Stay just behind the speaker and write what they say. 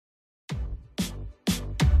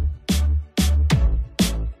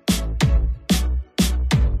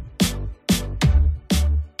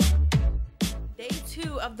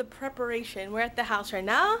of the preparation. We're at the house right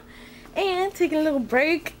now and taking a little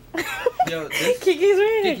break. Yo, this, Kiki's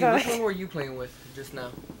ready to Kiki, go. which one were you playing with just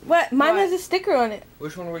now? What? Mine has a sticker on it.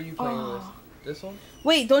 Which one were you playing with? This one?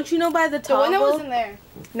 Wait, don't you know by the The toggle? one that was in there.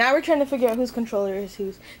 Now we're trying to figure out whose controller is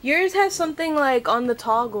whose. Yours has something like on the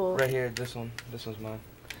toggle. Right here, this one. This one's mine.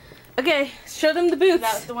 Okay, show them the boots.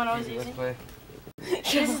 That's the one I was Let's using. play.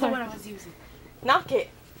 This is the one I was using. Knock it.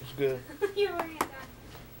 It's good. You're wearing that.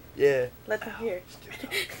 Yeah. Let them hear.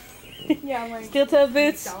 Yeah, I'm wearing Steel toe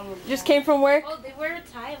boots. Just came from work. Oh, they wear a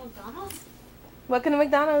tie at McDonald's? Welcome to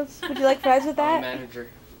McDonald's. Would you like fries with I'm a that? manager.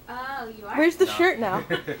 Oh, you are? Where's the shirt now?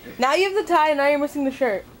 Now you have the tie and now you're missing the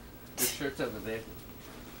shirt. The shirt's over there.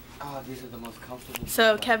 Oh, these are the most comfortable.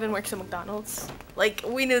 So Kevin works at McDonald's. Like,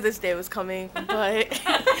 we knew this day was coming, but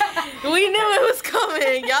we knew it was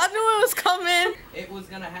coming. Y'all knew it was coming. It was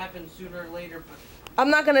gonna happen sooner or later, but I'm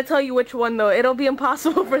not gonna tell you which one though. It'll be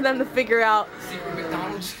impossible for them to figure out. secret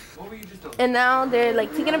McDonald's. What were you just doing? And now they're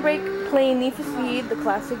like taking a break, playing Need for Speed, the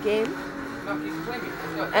classic game. No, Kiki, play me.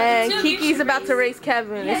 Let's go. And Dude, Kiki's about to race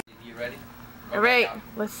Kevin. Yeah. You ready? Alright,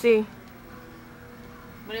 let's see.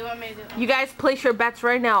 What do you want me to do? You guys place your bets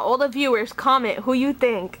right now. All the viewers comment who you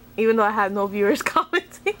think, even though I have no viewers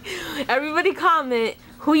commenting. Everybody comment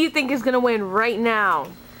who you think is gonna win right now.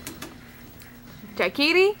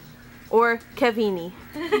 Jakiri or Kevini?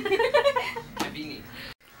 Kevini.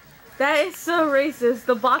 That is so racist.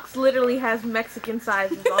 The box literally has Mexican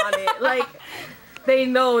sizes on it. Like, they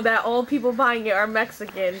know that all people buying it are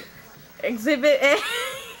Mexican. Exhibit A.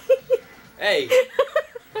 Hey.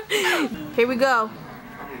 Here we go.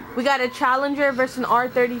 We got a Challenger versus an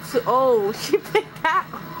R32. Oh, she picked that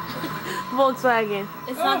Volkswagen.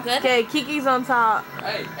 It's not good? Okay, Kiki's on top.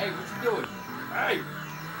 Hey, what you doing? Hey.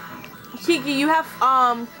 Kiki, you have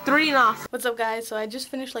 3 knots. What's up, guys? So I just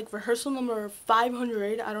finished like rehearsal number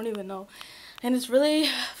 500. I don't even know. And it's really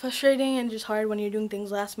frustrating and just hard when you're doing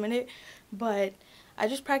things last minute. But I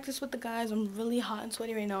just practiced with the guys. I'm really hot and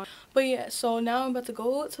sweaty right now. But yeah, so now I'm about to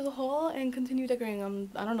go to the hall and continue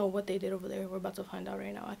decorating. I don't know what they did over there. We're about to find out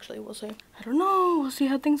right now, actually. We'll see. I don't know. We'll see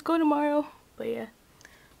how things go tomorrow. But yeah,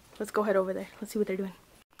 let's go head over there. Let's see what they're doing.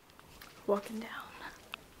 Walking down.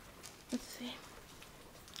 Let's see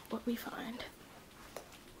what we find.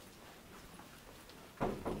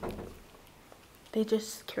 They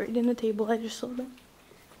just carried in the table. I just saw them.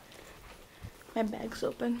 My bag's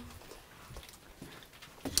open.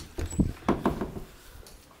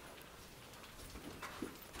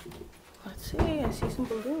 Let's see. I see some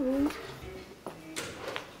balloons.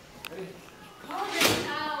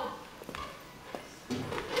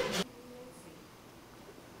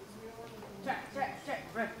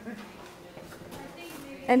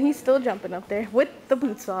 And he's still jumping up there with the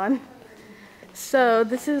boots on. So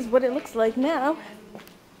this is what it looks like now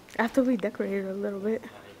after we decorated a little bit.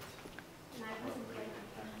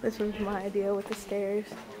 This was my idea with the stairs,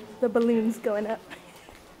 the balloons going up.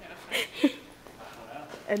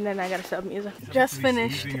 And then I gotta sub music. Just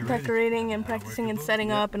finished decorating and practicing and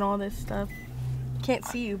setting up and all this stuff. Can't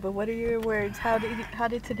see you, but what are your words? How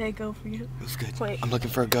did today go for you? It was good. Wait. I'm looking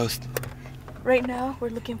for a ghost. Right now,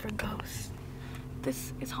 we're looking for ghosts.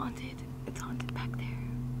 This is haunted. It's haunted back there.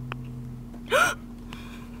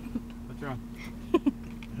 What's wrong?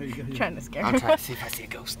 Trying to scare I'm her. trying to see if I see a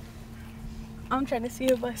ghost. I'm trying to see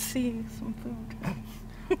if I see some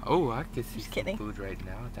food. Oh, I could see Just kidding. food right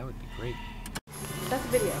now. That would be great. That's a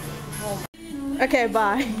video. Okay,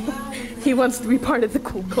 bye. He wants to be part of the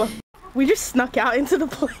cool club. We just snuck out into the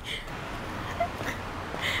play.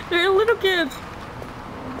 They're little kids.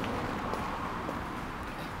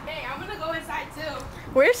 Hey, I'm gonna go inside too.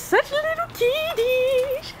 We're such little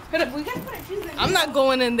kiddies. But we gotta put our shoes in. I'm not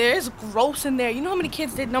going in there. It's gross in there. You know how many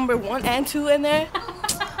kids did number 1 and 2 in there?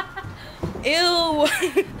 Ew.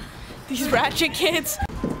 These ratchet kids.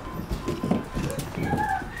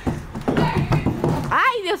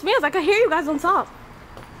 Hi, this means I can hear you guys on top.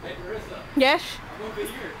 Hey, Marissa. Yes. I'm over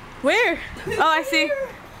here. Where? Oh, I see.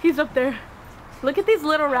 He's up there. Look at these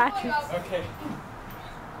little ratchets. Okay.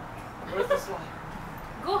 Where's the slide?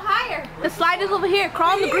 Go higher. The slide is over here.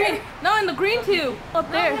 Crawl in the green. No, in the green too. Up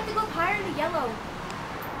No, there. you have to go higher in the yellow.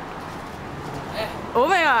 Oh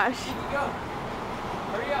my gosh. Kiki, go.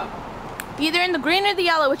 Hurry up. Either in the green or the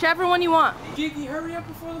yellow, whichever one you want. Kiki, hurry up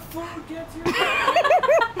before the food gets here.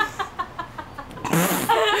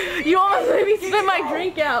 You almost made me spit my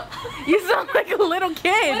drink out. You sound like a little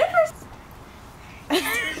kid.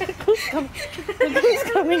 Who's coming? Who's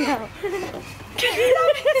coming out?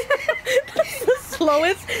 That's the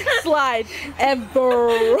slowest slide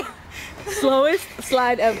ever. Slowest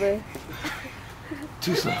slide ever.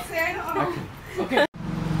 Too slow. I don't know. Okay.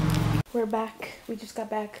 We're back. We just got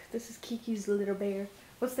back. This is Kiki's little bear.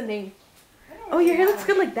 What's the name? Oh, your hair looks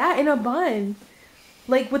good like that in a bun.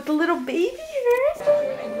 Like with the little baby hairs.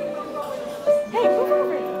 Hey, move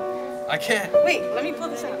over. I can't. Wait, let me pull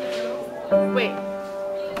this out. Wait.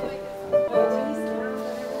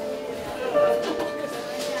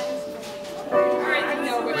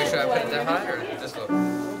 Wait, should I put it that high or this low?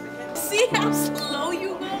 See how slow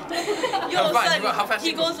you go? Yo, How fast? son, How fast?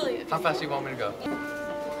 he goes like... How fast do you want me to go?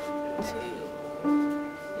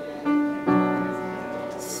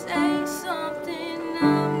 Say something,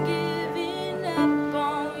 I'm giving up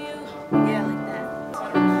on you. Yeah, like that.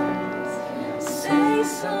 Say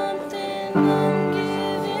something, I'm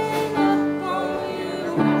giving up on you.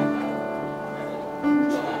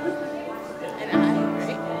 And I,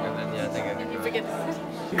 right? And then yeah, I think I can You go. forget this.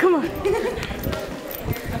 Come on.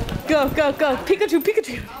 Go, go, go. Pikachu,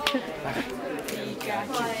 Pikachu.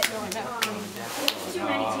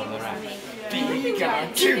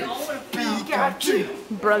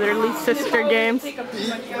 Brotherly sister games.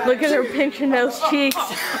 Look at her pinching those cheeks.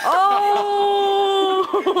 Oh!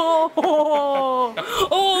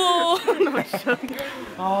 Oh! No, I'm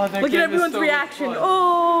joking. Look at everyone's reaction.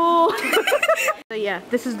 Oh! So yeah,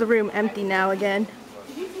 this is the room empty now again.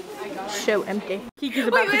 So empty. Kiki's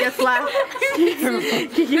about to get slapped.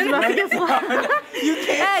 Kiki's about to get slapped. You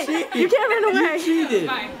can't Hey, you can't run away. You cheated.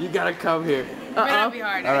 You gotta come here. That'll be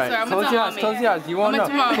hard. All right, So I'm close gonna your tell eyes. mommy. Close your eyes. You won't know. I'm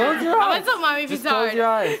gonna tell Close your I'm eyes. gonna tell mommy if Just it's close hard. your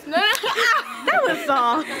eyes. No, no. That was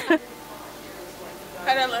soft.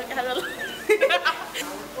 How do I look? How do I look?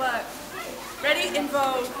 What? Ready?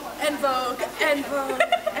 Invoke. Invoke. Invoke.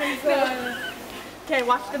 Invoke. Okay,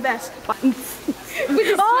 watch the best. Oh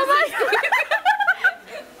my god!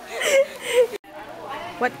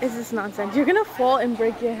 What is this nonsense? You're gonna fall and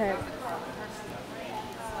break your head.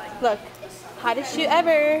 Look, hottest shoot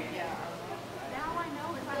ever.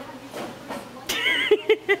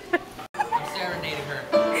 I'm serenading her.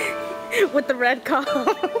 With the red cup.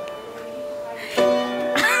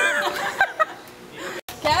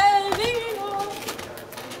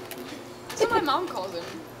 That's what my mom calls him.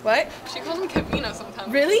 What? She calls him Kavino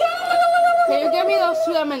sometimes. Really? Can you give me those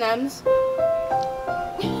 2 M&ms?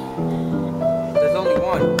 There's only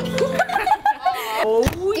one. Oh,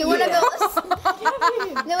 Do one of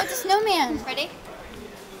those? No, it's a snowman. Ready?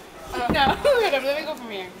 No, whatever. Let me go from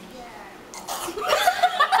here.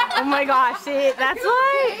 Oh my gosh, see, that's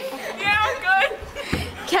why. Yeah, I'm good.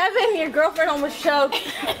 Kevin, your girlfriend almost choked.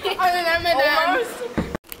 I'm an M&M.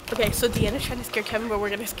 Okay, so Deanna's trying to scare Kevin, but we're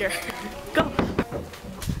gonna scare her. Go.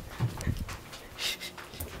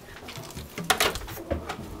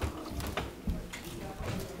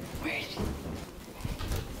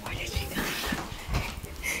 Where did she go?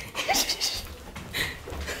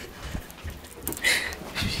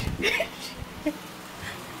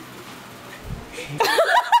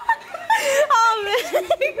 Oh man,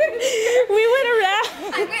 we went around.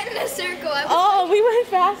 I went in a circle. Oh, we went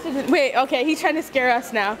faster than. Wait, okay, he's trying to scare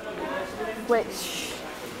us now. Wait, shh.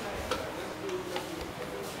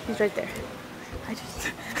 He's right there. I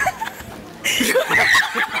just.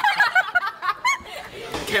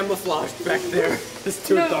 Camouflaged back there. It's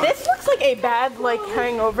too dark. This looks like a bad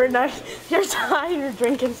hangover night. You're tired, you're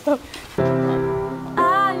drinking stuff.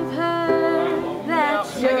 I've heard that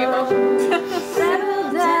you're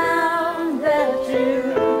settled down, that you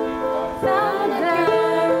found a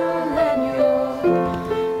girl and you're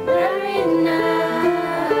married now.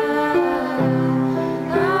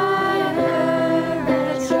 I've heard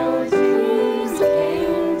that your dreams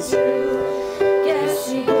came true. Guess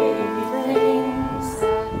she gave you things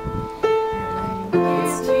that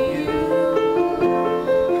to you.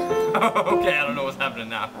 Okay, I don't know what's happening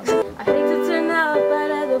now. I hate to turn out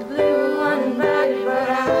bad at the blue one night, but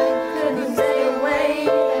I couldn't stay away. I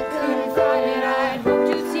couldn't find it. I hoped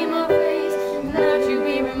you'd see my face, and that you'd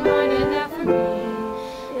be reminded that for me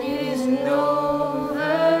it isn't over.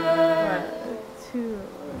 2,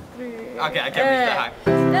 3. Okay, I can't reach that high.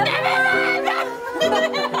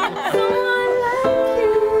 Someone like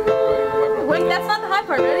you. Wait, that's not the high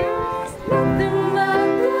part. Ready? Nothing but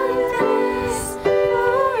the best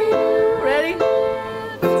for you. Ready?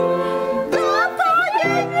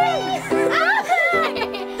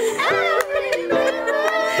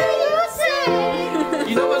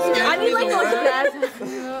 You know what scares I me need like so those bad?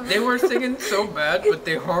 jazz. They were singing so bad, but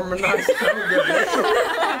they harmonized so good.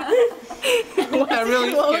 That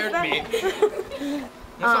really scared me.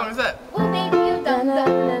 What song is that? Oh, baby, you done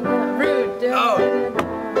done. Rude. Oh.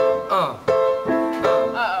 Uh-oh.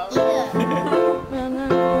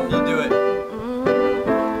 You do it.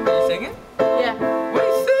 Are you singing? Yeah. What do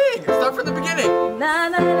you sing? Start from the beginning. Na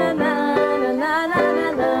na na na na na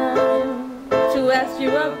na na.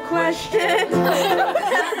 question.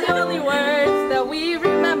 That's the only words that we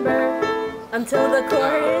remember until the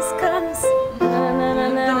chorus comes.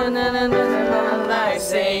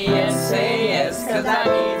 Say yes, cause I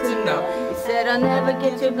need to know. He said I'll never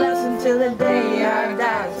get your blessing till the day I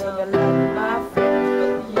die. So I love my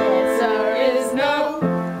friend, but the answer is no.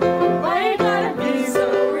 Why you gotta be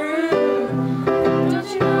so rude? Don't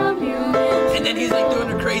you know I'm human? And then he's like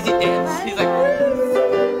doing a crazy dance. He's like,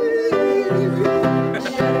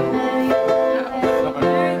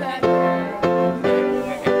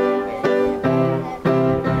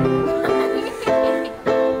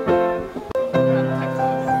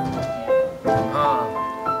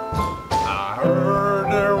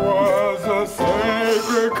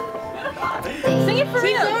 Sing it for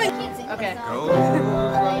real. Okay. Come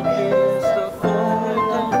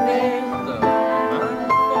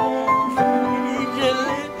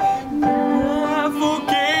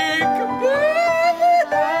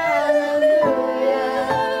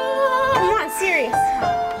on, serious.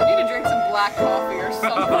 You need to drink some black coffee or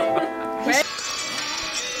something.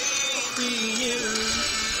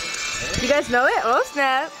 You guys know it? Oh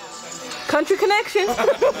snap. Country Connection.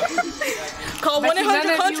 Call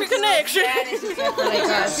 1-800 Country Connection.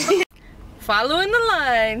 Following the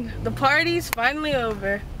line. The party's finally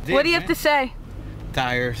over. What do you have to say?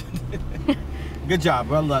 Tired. Good job.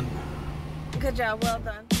 Well done. Good job, well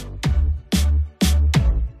done.